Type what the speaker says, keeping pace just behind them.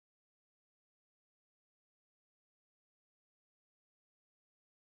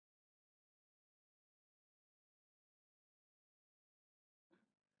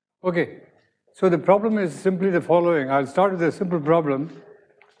Okay, so the problem is simply the following. I'll start with a simple problem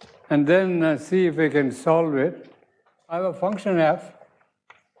and then see if we can solve it. I have a function f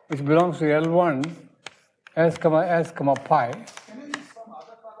which belongs to L1 s comma pi. Can you use some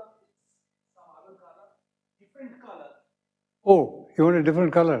other color? Different color. Oh, you want a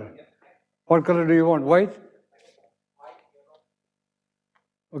different color? Yeah. What color do you want? White? White,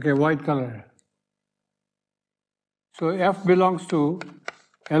 yellow. Okay, white color. So f belongs to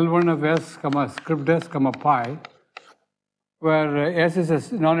L1 of s comma script s comma pi, where s is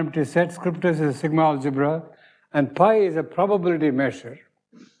a non-empty set, script s is a sigma algebra, and pi is a probability measure.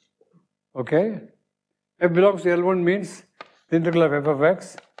 Okay? F belongs to L1 means the integral of f of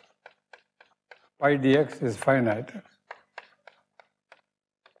x, pi dx is finite.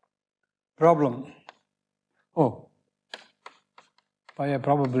 Problem. Oh, pi a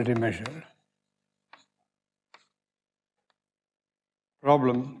probability measure.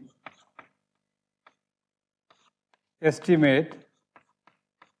 Problem. Estimate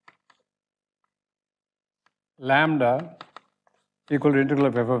lambda equal to integral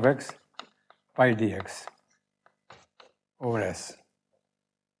of f of x pi dx over s.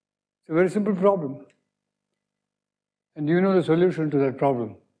 It's a very simple problem. And you know the solution to that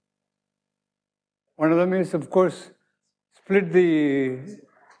problem. One of them is, of course, split the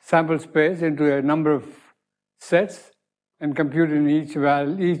sample space into a number of sets and compute in each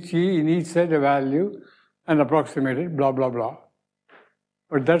in each set a value and approximate it, blah, blah, blah.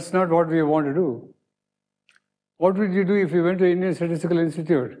 But that's not what we want to do. What would you do if you went to Indian Statistical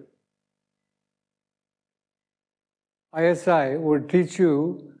Institute? ISI would teach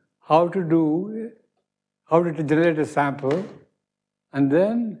you how to generate a sample and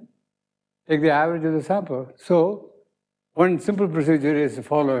then take the average of the sample. So one simple procedure is the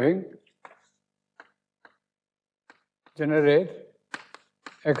following. Generate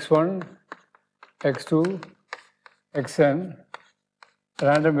x1, x2, xn,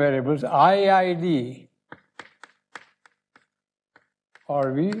 random variables, IID,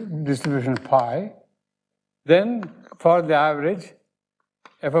 or V, distribution pi. Then for the average,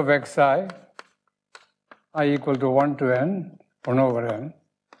 f of xi, I equal to 1 to n, 1 over n,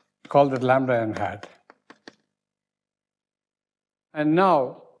 call that lambda n hat. And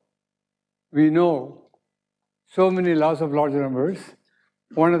now we know so many laws of large numbers.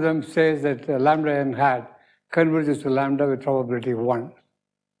 One of them says that lambda n hat converges to lambda with probability 1.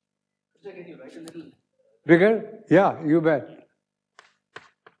 Can you write a little bigger? Yeah, you bet.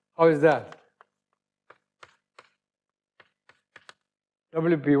 How is that?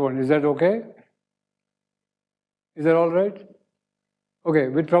 WP1, is that okay? Is that all right? Okay,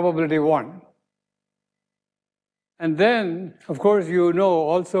 with probability 1. And then, of course, you know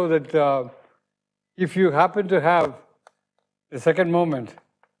also that if you happen to have the second moment,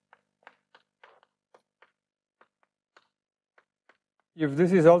 if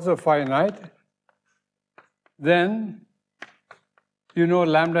this is also finite, then you know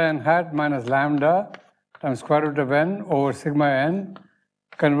lambda n hat minus lambda times square root of n over sigma n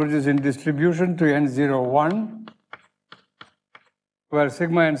converges in distribution to n0, 1, where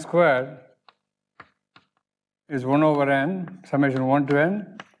sigma n squared is 1 over n, summation 1 to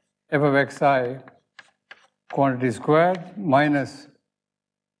n, f of xi quantity squared minus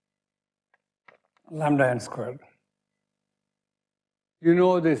lambda n squared. You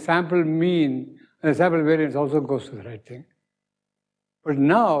know the sample mean and the sample variance also goes to the right thing. But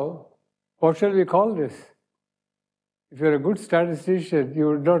now, what shall we call this? If you're a good statistician, you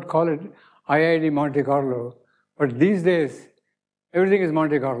would not call it IID Monte Carlo. But these days, everything is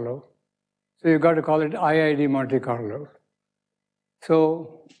Monte Carlo. So you've got to call it IID Monte Carlo.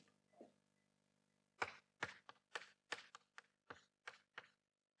 So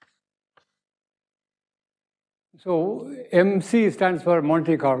MC stands for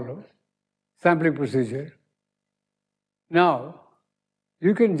Monte Carlo, sampling procedure. Now,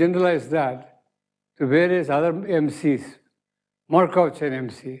 you can generalize that to various other MCs, Markov chain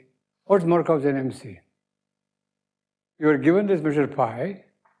MC. What's Markov chain MC? You are given this measure pi,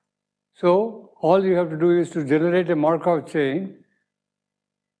 so all you have to do is to generate a Markov chain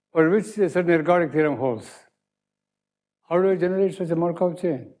for which a certain ergodic theorem holds. How do I generate such a Markov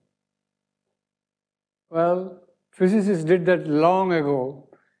chain? Well, physicists did that long ago.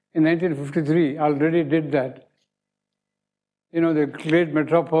 In 1953, already did that. You know, the great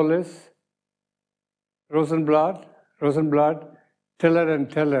Metropolis, Rosenblatt, Teller and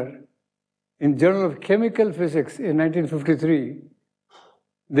Teller. In Journal of Chemical Physics in 1953,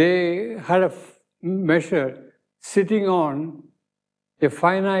 they had a measure sitting on a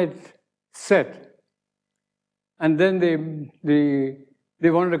finite set. And then they they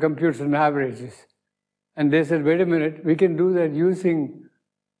wanted to compute some averages. And they said, wait a minute, we can do that using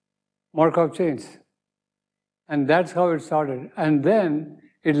Markov chains. And that's how it started. And then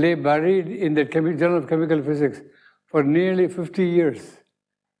it lay buried in the Journal of Chemical Physics for nearly 50 years.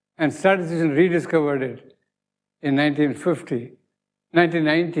 And statisticians rediscovered it in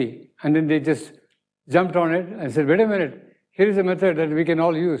 1990. And then they just jumped on it and said, wait a minute, here is a method that we can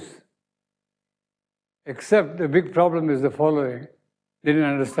all use. Except the big problem is the following. They didn't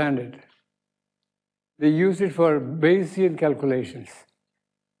understand it. They used it for Bayesian calculations.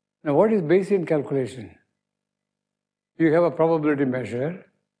 Now, what is Bayesian calculation? You have a probability measure,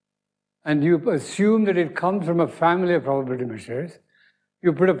 and you assume that it comes from a family of probability measures.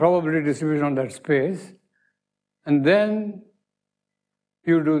 You put a probability distribution on that space, and then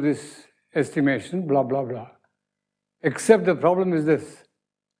you do this estimation, blah, blah, blah. Except the problem is this.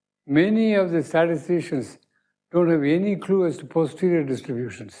 Many of the statisticians don't have any clue as to posterior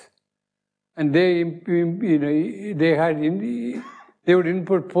distributions. And they would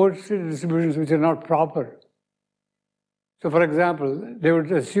input posterior distributions which are not proper. So for example, they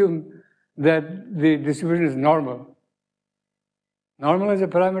would assume that the distribution is normal. Normal is a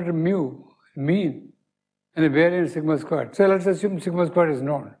parameter mu, mean, and a variance sigma squared. So let's assume sigma squared is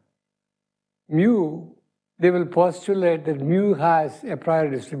known. Mu, they will postulate that mu has a prior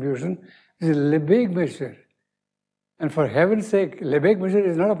distribution. This is a Lebesgue measure. And for heaven's sake, Lebesgue measure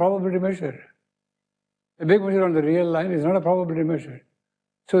is not a probability measure. Lebesgue measure on the real line is not a probability measure.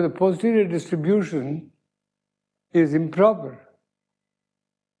 So the posterior distribution is improper.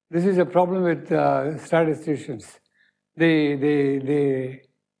 This is a problem with statisticians. They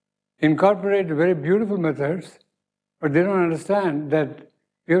incorporate very beautiful methods, but they don't understand that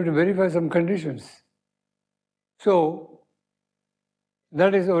you have to verify some conditions. So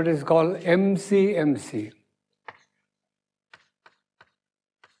that is what is called MCMC.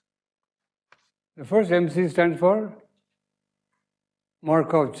 The first MC stands for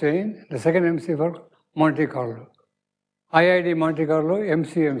Markov chain, the second MC for Monte Carlo. IID Monte Carlo,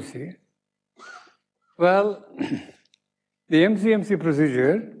 MCMC. Well, the MCMC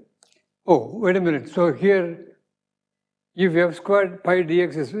procedure, oh, wait a minute. So here, if f squared pi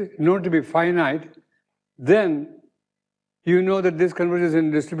dx is known to be finite, then you know that this converges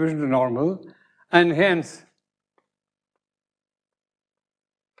in distribution to normal, and hence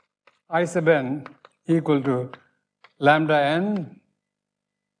I sub n equal to lambda n.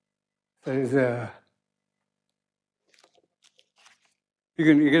 There is a,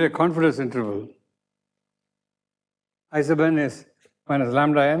 you get a confidence interval. I sub n is minus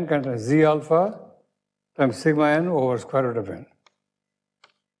lambda n times z alpha times sigma n over square root of n.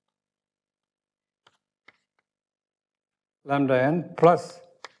 Lambda n plus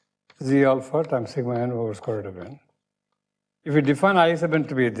z alpha times sigma n over square root of n. If we define I sub n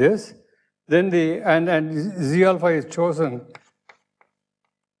to be this, then and z alpha is chosen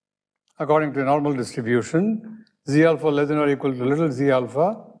according to normal distribution. Z alpha less than or equal to little z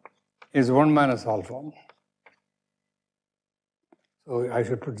alpha is 1 minus alpha. So I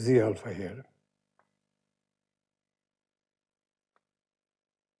should put z alpha here.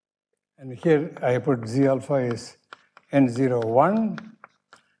 And here I put z alpha is n0, 1,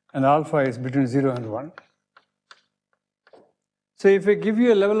 and alpha is between 0 and 1. So if I give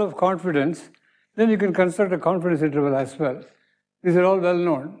you a level of confidence, then you can construct a confidence interval as well. These are all well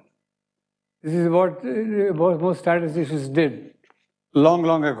known. This is what most statisticians did long,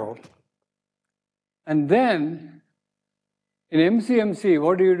 long ago. And then in MCMC,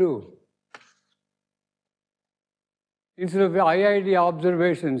 what do? Instead of IID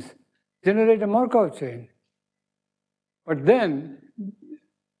observations, generate a Markov chain. But then,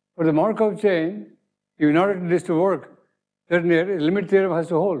 for the Markov chain, in order for this to work, then the limit theorem has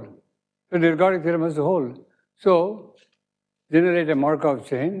to hold. So the ergodic theorem has to hold. So, generate a Markov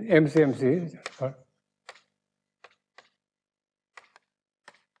chain, MCMC.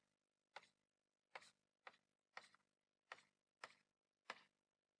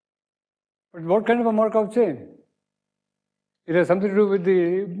 But what kind of a Markov chain? It has something to do with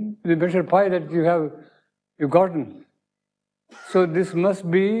the measure pi that you've gotten. So this must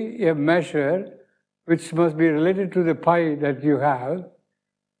be a measure which must be related to the pi that you have,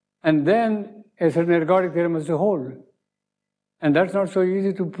 and then a certain ergodic theorem has to hold. And that's not so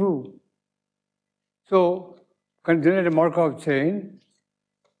easy to prove. So, can generate a Markov chain,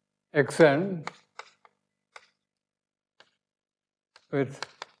 Xn, with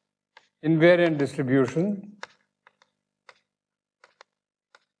invariant distribution,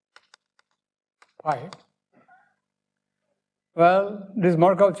 pi. Well, this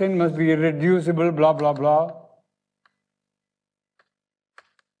Markov chain must be irreducible, blah, blah, blah.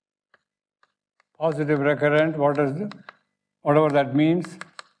 positive recurrent, whatever that means.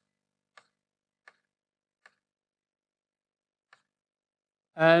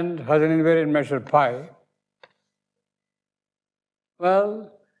 And has an invariant measure pi.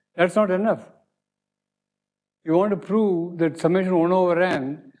 Well, that's not enough. You want to prove that summation 1 over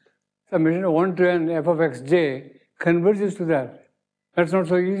n, summation 1 to n f of xj converges to that. That's not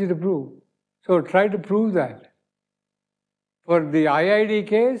so easy to prove. So try to prove that. For the IID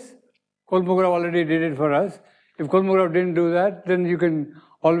case, Kolmogorov already did it for us. If Kolmogorov didn't do that, then you can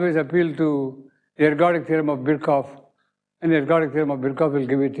always appeal to the ergodic theorem of Birkhoff, and the ergodic theorem of Birkhoff will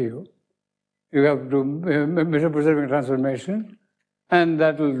give it to you. You have to measure preserving transformation, and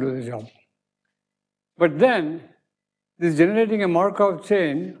that will do the job. But then, this generating a Markov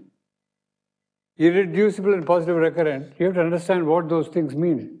chain, irreducible and positive recurrent, you have to understand what those things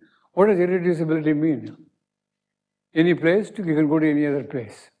mean. What does irreducibility mean? Any place, you can go to any other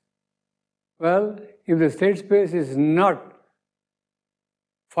place. Well, if the state space is not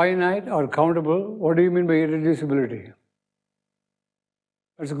finite or countable, what do you mean by irreducibility?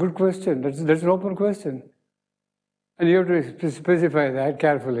 That's a good question. That's an open question. And you have to specify that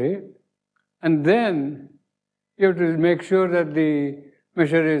carefully. And then you have to make sure that the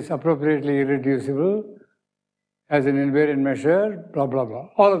measure is appropriately irreducible, as an invariant measure, blah, blah, blah.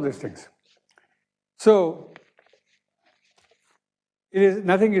 All of these things. So,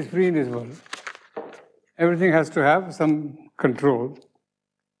 nothing is free in this world. Everything has to have some control.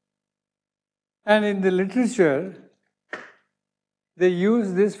 And in the literature, they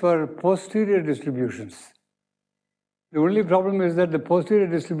use this for posterior distributions. The only problem is that the posterior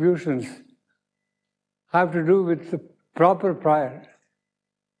distributions have to do with the proper prior.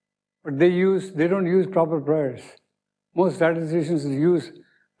 But they don't use proper priors. Most statisticians use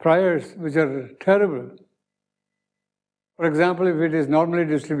priors which are terrible. For example, if it is normally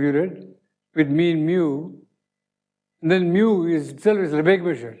distributed with mean mu, then mu itself is Lebesgue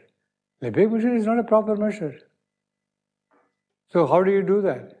measure. Lebesgue measure is not a proper measure. So how do you do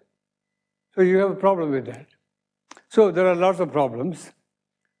that? So you have a problem with that. So there are lots of problems.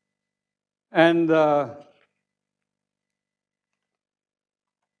 And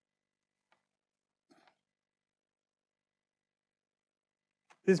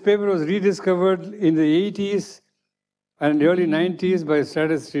this paper was rediscovered in the 80s and early 90s by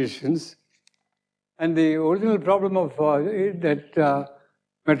statisticians. And the original problem of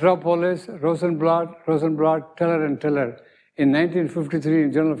Metropolis, Rosenblatt, Teller and Teller in 1953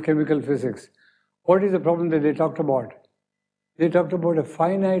 in Journal of Chemical Physics. What is the problem that they talked about? They talked about a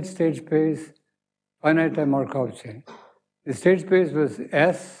finite state space, finite time Markov chain. The state space was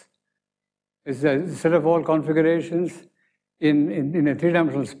S. It's a set of all configurations in a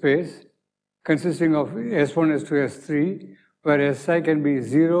three-dimensional space consisting of S1, S2, S3, where Si can be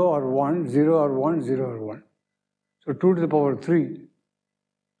 0 or 1, 0 or 1, 0 or 1. So 2 to the power 3.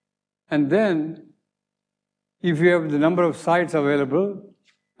 And then, if you have the number of sites available,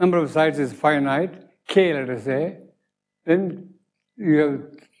 number of sites is finite, k let us say, then you have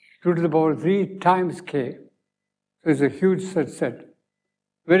 2 to the power 3 times k. So it's a huge such set.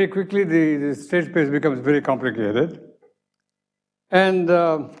 Very quickly, the state space becomes very complicated. And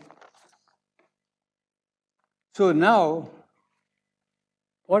so now,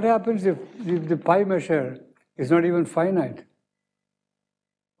 what happens if the pi measure is not even finite?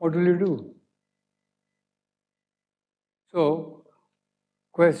 What will you do? So,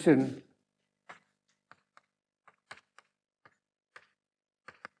 question,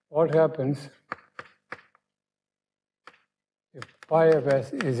 what happens if pi of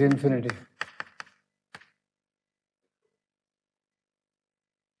s is infinity?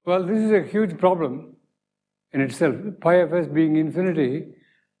 Well, this is a huge problem in itself, pi of s being infinity,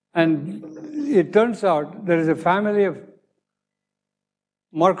 and it turns out there is a family of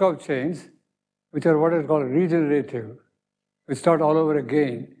Markov chains which are what is called regenerative, which start all over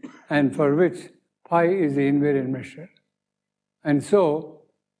again, and for which pi is the invariant measure. And so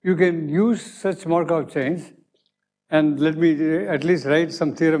you can use such Markov chains, and let me at least write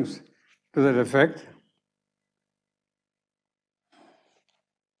some theorems to that effect.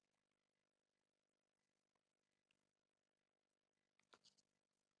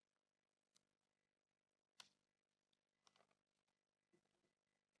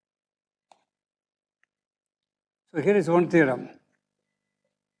 So here is one theorem.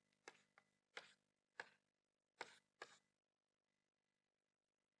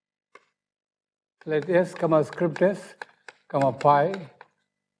 Let S comma script S comma pi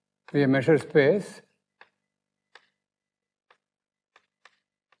be a measure space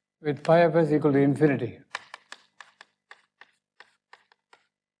with pi of s equal to infinity.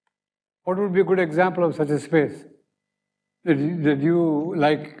 What would be a good example of such a space that you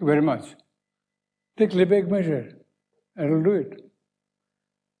like very much? Take Lebesgue measure. That will do it.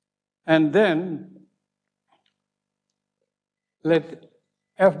 And then let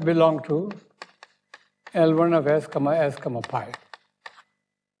f belong to L1 of s, s, pi.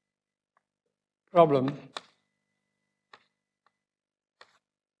 Problem.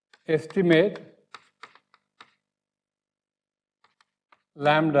 Estimate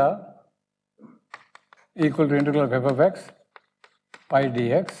lambda equal to integral of f of x pi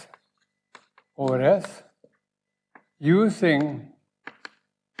dx over s using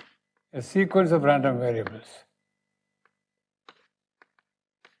a sequence of random variables.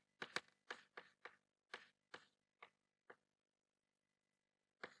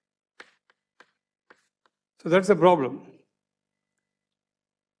 So that's the problem.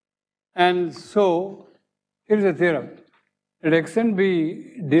 And so here's a theorem. Let xn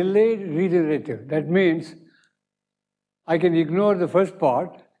be delayed regenerative. That means I can ignore the first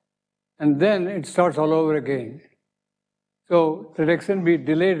part and then it starts all over again. So let xn be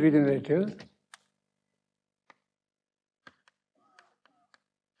delayed regenerative.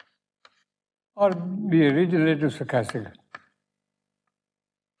 Or be a regenerative stochastic.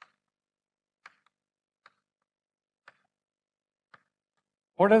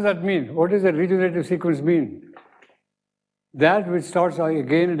 What does that mean? What does a regenerative sequence mean? That which starts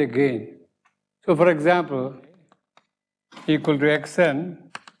again and again. So for example, equal to xn,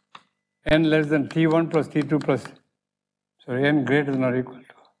 n less than t1 plus t2 plus, n greater than or equal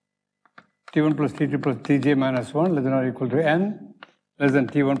to t1 plus t2 plus tj minus 1 less than or equal to n less than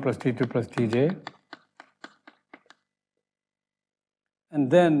t1 plus t2 plus tj. And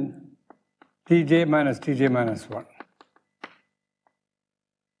then tj minus 1.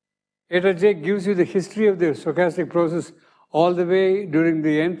 Eta j gives you the history of the stochastic process all the way during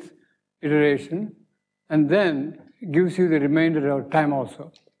the nth iteration, and then gives you the remainder of time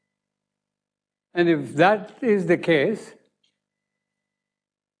also. And if that is the case,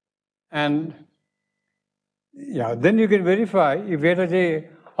 and then you can verify if eta j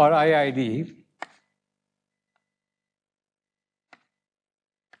or IID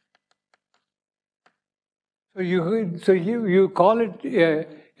So you call it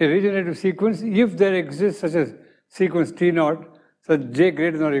a regenerative sequence if there exists such a sequence T naught, such j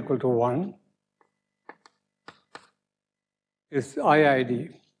greater than or equal to 1 is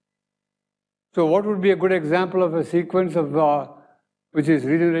IID. So what would be a good example of a sequence of which is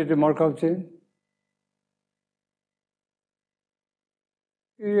regenerative Markov chain?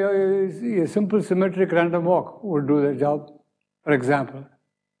 A simple symmetric random walk would do the job, for example.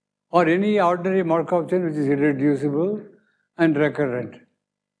 Or any ordinary Markov chain which is irreducible and recurrent.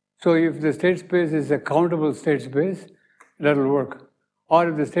 So if the state space is a countable state space, that will work. Or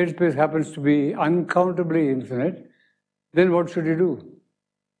if the state space happens to be uncountably infinite, then what should you do?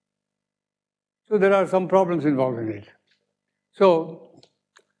 So there are some problems involved in it. So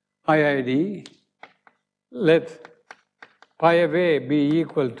IID, let pi of a be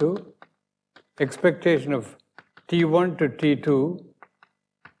equal to expectation of T1 to T2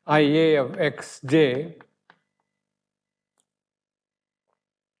 IA of xj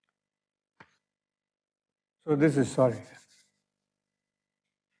so this is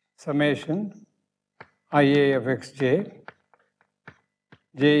summation IA of xj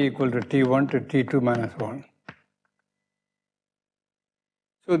j equal to T1 to T2 minus 1.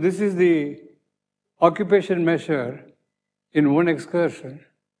 So this is the occupation measure in one excursion,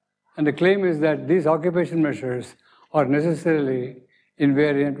 and the claim is that these occupation measures are necessarily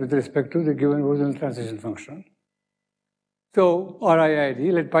invariant with respect to the given original transition function. So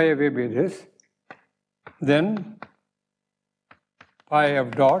RIID, let pi of a be this. Then pi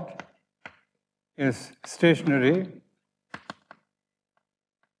of dot is stationary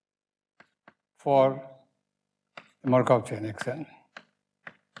for the Markov chain Xn.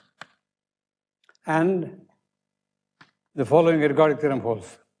 And the following ergodic theorem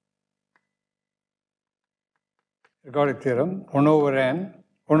holds. Ergodic theorem, 1 over n,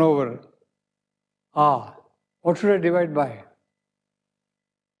 1 over r. What should I divide by?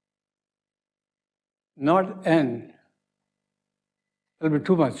 Not n. That will be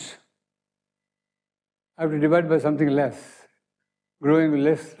too much. I have to divide by something less, growing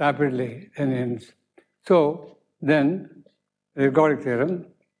less rapidly than n. So then, the ergodic theorem,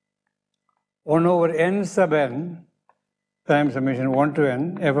 1 over n sub n times summation 1 to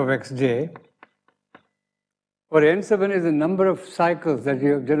n f of xj, where n sub n is the number of cycles that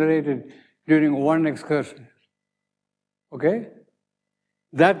you have generated during one excursion. Okay?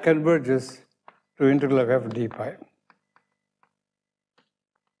 That converges to integral of f d pi.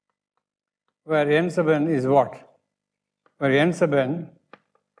 where n sub n is what? Where n sub n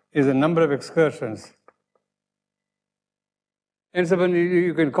is the number of excursions. N sub n,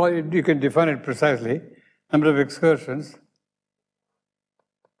 you can call it, you can define it precisely, number of excursions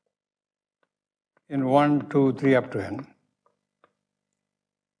in 1, 2, 3 up to n.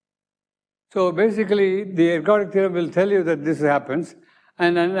 So basically, the ergodic theorem will tell you that this happens,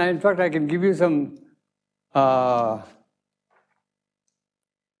 and in fact, I can give you some the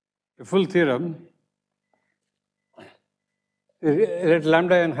full theorem. Let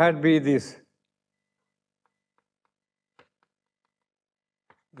lambda n hat be this.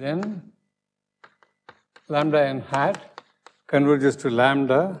 Then lambda n hat converges to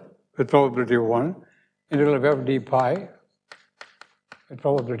lambda with probability of 1, integral of f d pi with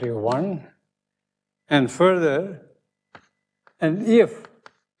probability of 1. And further, and if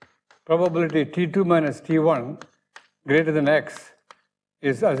probability t2 minus t1 greater than x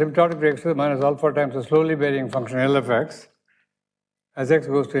is asymptotic to x to the minus alpha times a slowly varying function L of x as x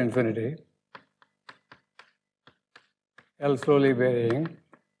goes to infinity, L slowly varying.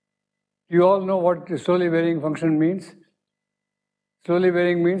 You all know what the slowly varying function means? Slowly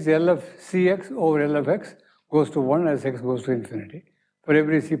varying means L of Cx over L of x goes to 1 as x goes to infinity for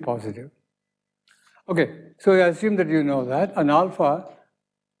every C positive. Okay, so I assume that you know that. An alpha,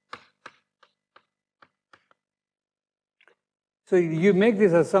 so you make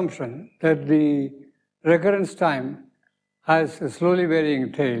this assumption that the recurrence time has a slowly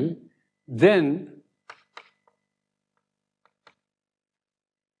varying tail, then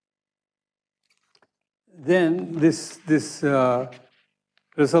this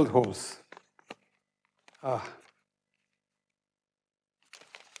result holds.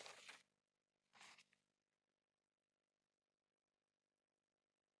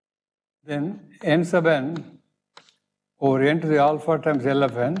 Then n sub n over n to the alpha times L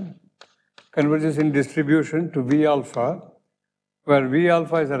of n converges in distribution to V alpha, where V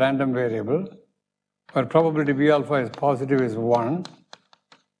alpha is a random variable, where probability V alpha is positive is 1,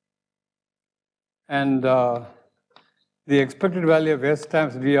 and the expected value of S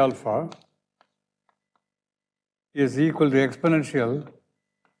times V alpha is equal to exponential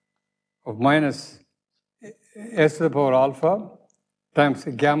of minus S to the power alpha times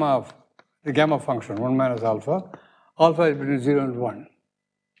gamma of the gamma function, 1 minus alpha. Alpha is between 0 and 1.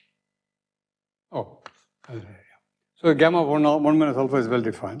 Oh, so gamma of 1 minus alpha is well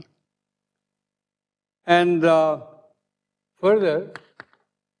defined. And further,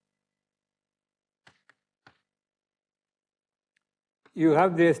 you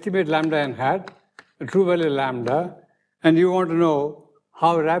have the estimate lambda n hat, the true value lambda, and you want to know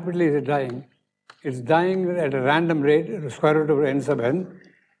how rapidly is it dying. It's dying at a random rate, square root over n sub n,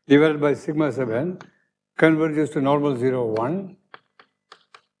 divided by sigma sub n, converges to normal 0, 1,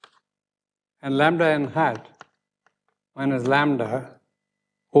 and lambda n hat minus lambda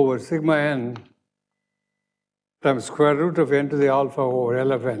over sigma n times square root of n to the alpha over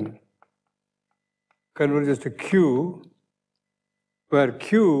L of n converges to q, where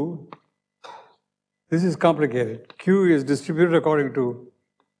q, this is complicated. Q is distributed according to,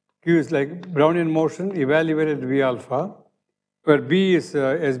 Q is like Brownian motion evaluated V alpha, where B is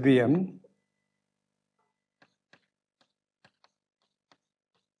SBM.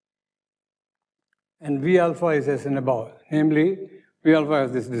 And V alpha is S and above. Namely, V alpha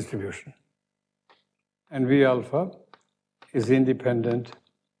has this distribution. And V alpha is independent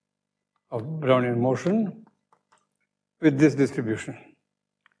of Brownian motion with this distribution.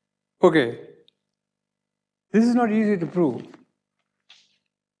 Okay, this is not easy to prove.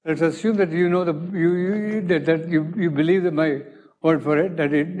 Let's assume that you know you believe that my word for it,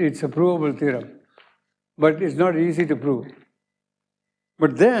 that it's a provable theorem. But it's not easy to prove.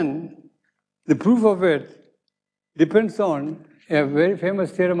 But then the proof of it depends on a very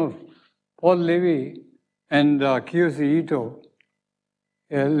famous theorem of Paul Levy and Kiyoshi Ito,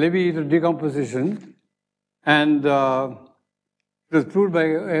 Levy-Ito decomposition, and it was proved by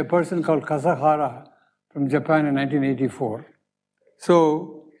a person called Kasahara from Japan in 1984.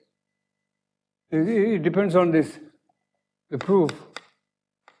 So it depends on this, the proof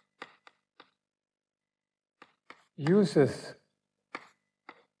uses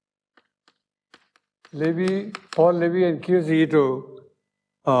Paul Levy and Kiyoshi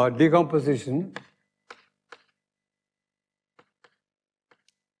Ito decomposition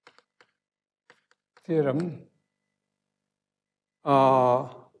theorem.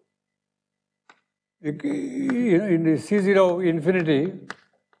 In the C0 infinity,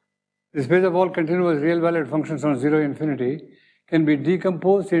 the space of all continuous real valued functions on 0 infinity can be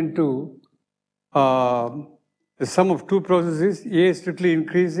decomposed into the sum of two processes, A strictly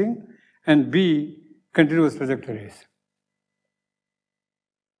increasing and B, continuous trajectories.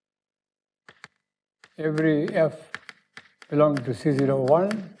 Every F belonging to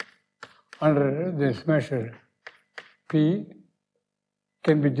C01 under this measure P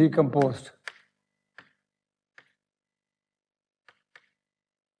can be decomposed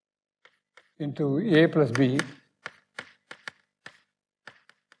into A plus B,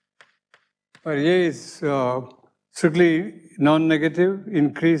 where A is strictly non-negative,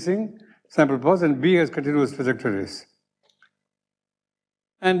 increasing sample pulse, and B has continuous trajectories.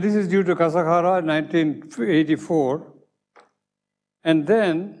 And this is due to Kasahara, 1984. And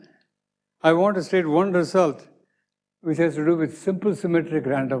then I want to state one result which has to do with simple symmetric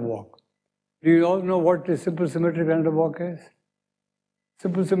random walk. Do you all know what a simple symmetric random walk is?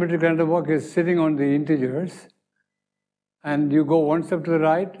 Simple symmetric random walk is sitting on the integers, and you go one step to the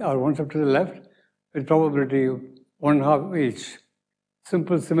right or one step to the left with probability 1/2 each.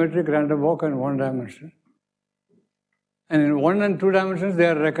 Simple symmetric random walk in one dimension. And in 1 and 2 dimensions, they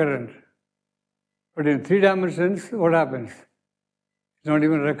are recurrent. But in 3 dimensions, what happens? It's not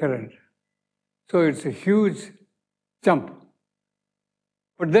even recurrent. So it's a huge jump.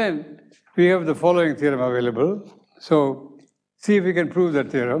 But then we have the following theorem available. So see if we can prove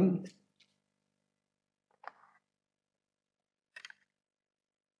that theorem.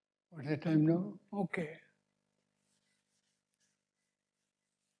 What's the time now? Okay.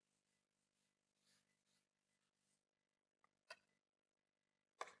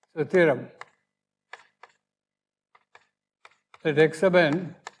 So theorem. Let X sub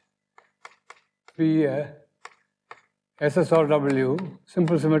n be a SSRW,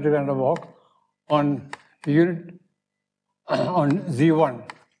 simple symmetric random walk, on the unit on Z1.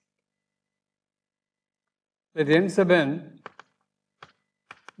 Let n sub n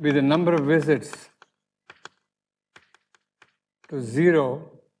be the number of visits to 0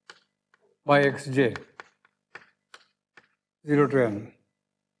 by xj, 0 to n.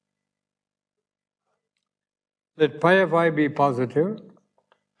 Let pi of I be positive,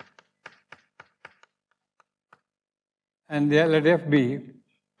 and let f be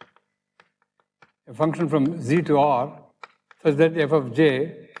a function from z to r, such that f of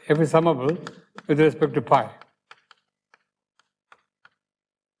j, f is summable with respect to pi.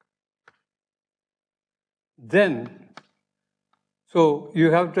 Then, so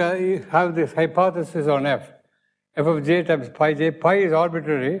you have to have this hypothesis on f of j times pi j. Pi is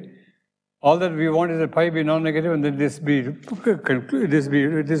arbitrary. All that we want is that pi be non-negative and then this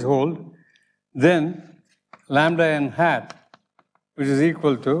hold. Then lambda n hat, which is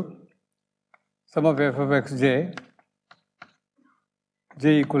equal to sum of f of xj,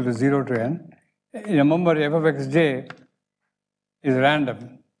 j equal to 0 to n. Remember, f of xj is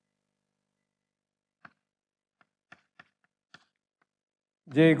random.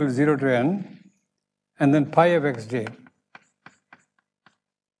 J equals 0 to n, and then pi of xj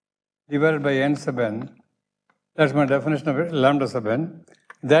divided by n sub n. That's my definition of lambda sub n.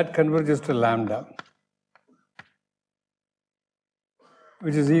 That converges to lambda,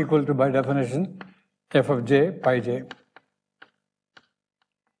 which is equal to, by definition, f of j, pi j,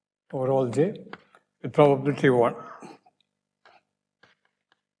 over all j, with probability 1.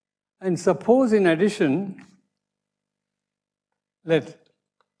 And suppose, in addition, let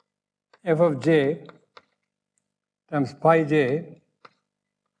f of j times pi j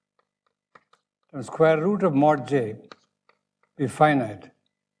times square root of mod j be finite.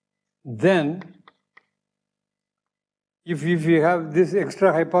 Then, if you have this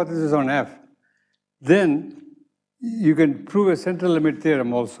extra hypothesis on f, then you can prove a central limit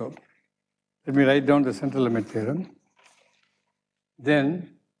theorem also. Let me write down the central limit theorem.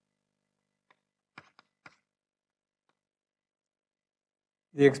 Then,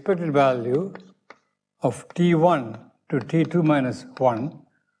 the expected value of t1 to t2 minus 1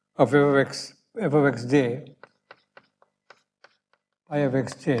 of f of xj, pi of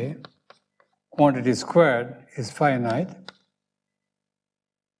xj, quantity squared is finite.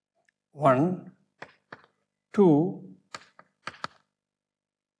 1, 2,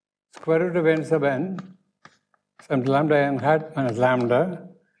 square root of n sub n, some lambda n hat minus lambda,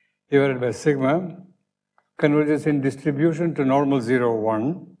 divided by sigma, converges in distribution to normal 0,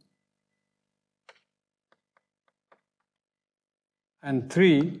 1. And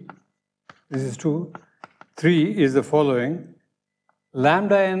 3, this is 2, 3 is the following.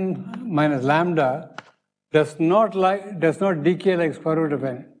 Lambda n minus lambda does not decay like square root of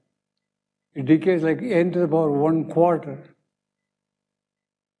n. It decays like n to the power 1/4.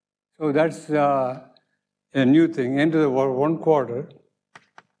 So that's a new thing, n to the power 1/4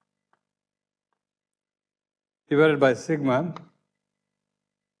 divided by sigma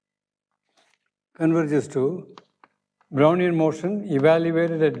converges to Brownian motion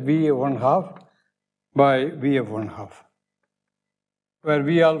evaluated at v of 1/2 by v of 1/2, where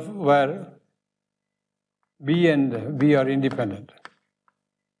B and V are independent.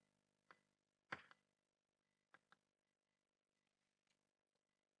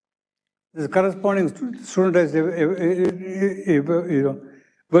 This corresponding studentized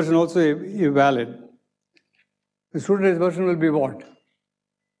version also valid. The studentized version will be what?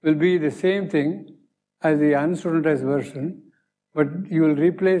 Will be the same thing as the unstudentized version, but you will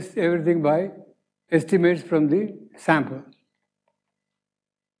replace everything by estimates from the sample.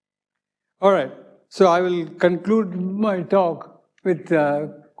 All right, so I will conclude my talk with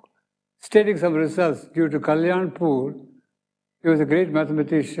stating some results due to Kalyanpur. He was a great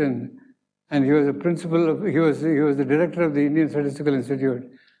mathematician, and he was a principal of, he was the director of the Indian Statistical Institute,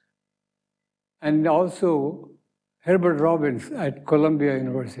 and also Herbert Robbins at Columbia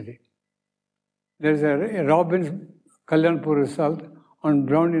University. There's a Robbins-Kalyanpur result on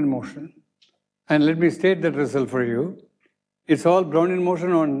Brownian motion. And let me state that result for you. It's all Brownian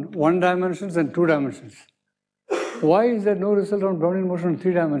motion on 1 dimensions and 2 dimensions. Why is there no result on Brownian motion on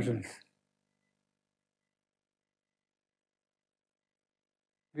 3 dimensions?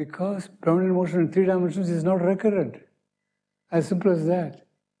 Because Brownian motion in 3 dimensions is not recurrent. As simple as that.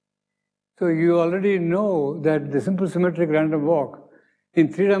 So you already know that the simple symmetric random walk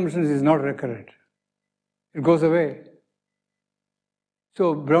in 3 dimensions is not recurrent. It goes away.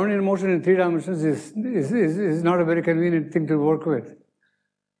 So Brownian motion in 3 dimensions is not a very convenient thing to work with.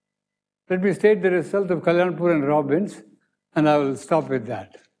 Let me state the result of Kalyanpur and Robbins, and I will stop with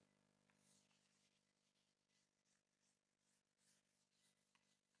that.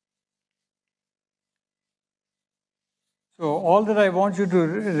 So all that I want you to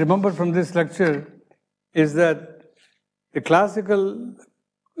remember from this lecture is that the classical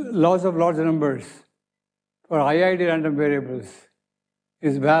laws of large numbers for IID random variables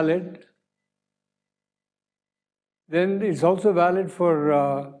is valid. Then it's also valid for,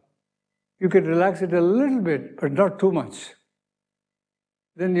 you can relax it a little bit, but not too much.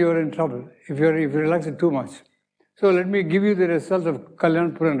 Then you're in trouble if you relax it too much. So let me give you the result of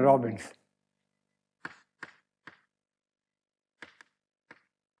Kalyanpur and Robbins.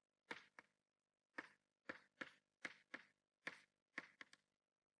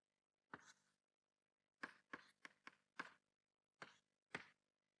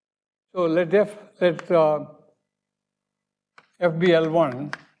 So let F be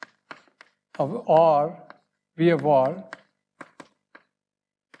L1 of R, V of R,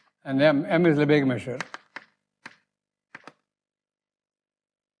 and M is Lebesgue measure.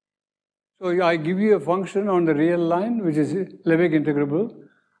 So I give you a function on the real line, which is Lebesgue integrable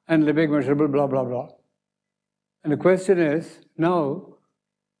and Lebesgue measurable, blah, blah, blah. And the question is, now,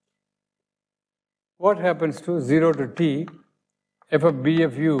 what happens to 0 to t, f of b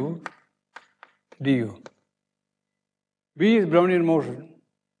of u, du? B is Brownian motion.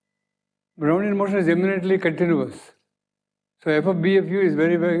 Brownian motion is eminently continuous. So f of b of u is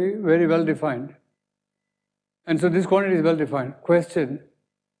very, very, very well defined. And so this quantity is well defined. Question,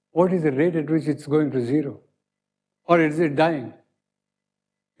 what is the rate at which it's going to 0? Or is it dying?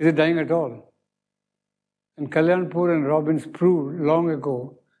 Is it dying at all? And Kalyanpur and Robbins proved long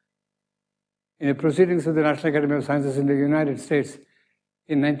ago in the proceedings of the National Academy of Sciences in the United States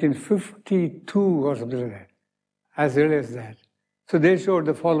in 1952 or something like that, as early as that. So they showed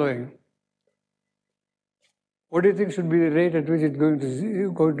the following. What do you think should be the rate at which it's going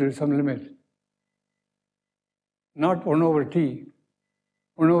to go to some limit? Not 1 over t.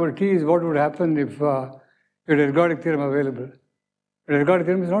 1 over t is what would happen if you had ergodic theorem available. But ergodic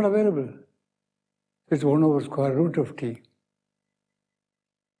theorem is not available. It's 1 over square root of t.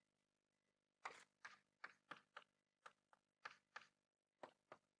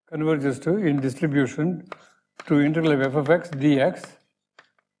 Converges to, in distribution, to integral of f of x dx,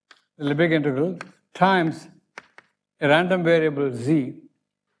 the Lebesgue integral, times a random variable z,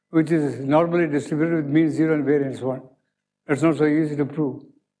 which is normally distributed with mean 0 and variance 1. That's not so easy to prove.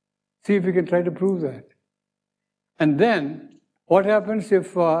 See if you can try to prove that. And then, what happens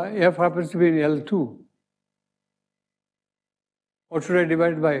if f happens to be in L2? What should I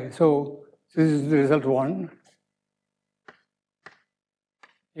divide by? So, this is the result 1.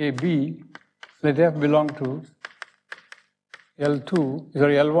 AB, let f belong to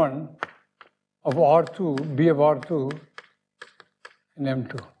L1 of R2, B of R2, and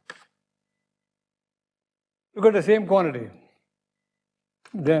M2. Look at the same quantity.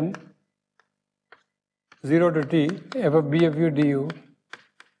 Then 0 to t, f of B of u du.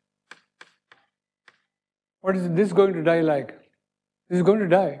 What is this going to die like? This is going to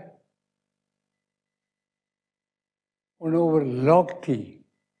die. 1 over log t.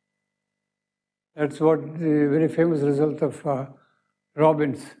 That's what the very famous result of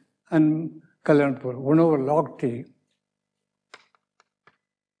Robbins and Kalyanpur, 1 over log t.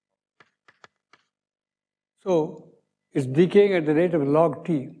 So it's decaying at the rate of log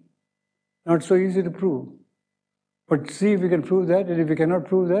t. Not so easy to prove. But see if we can prove that, and if we cannot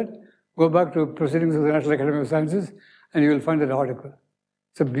prove that, go back to Proceedings of the National Academy of Sciences, and you will find that article.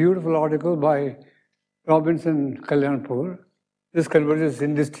 It's a beautiful article by Robbins and Kalyanpur. This converges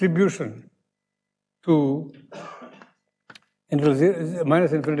in distribution to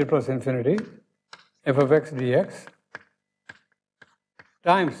minus infinity plus infinity, f of x dx,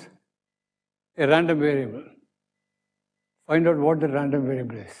 times a random variable. Find out what the random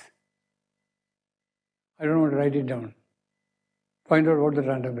variable is. I don't want to write it down. Find out what the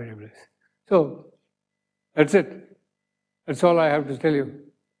random variable is. So, that's it. That's all I have to tell you.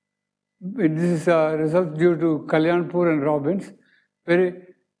 This is a result due to Kalyanpur and Robbins. By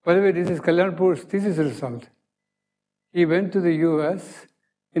the way, this is Kalyanpur's thesis result. He went to the US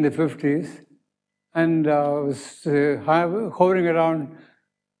in the 50s and was hovering around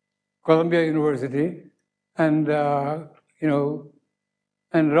Columbia University, and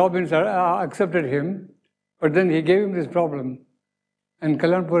and Robbins accepted him, but then he gave him this problem, and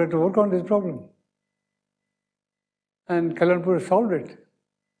Kalyanpur had to work on this problem. And Kalyanpur solved it.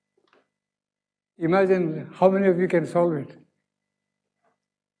 Imagine how many of you can solve it.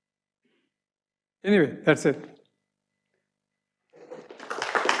 Anyway, that's it.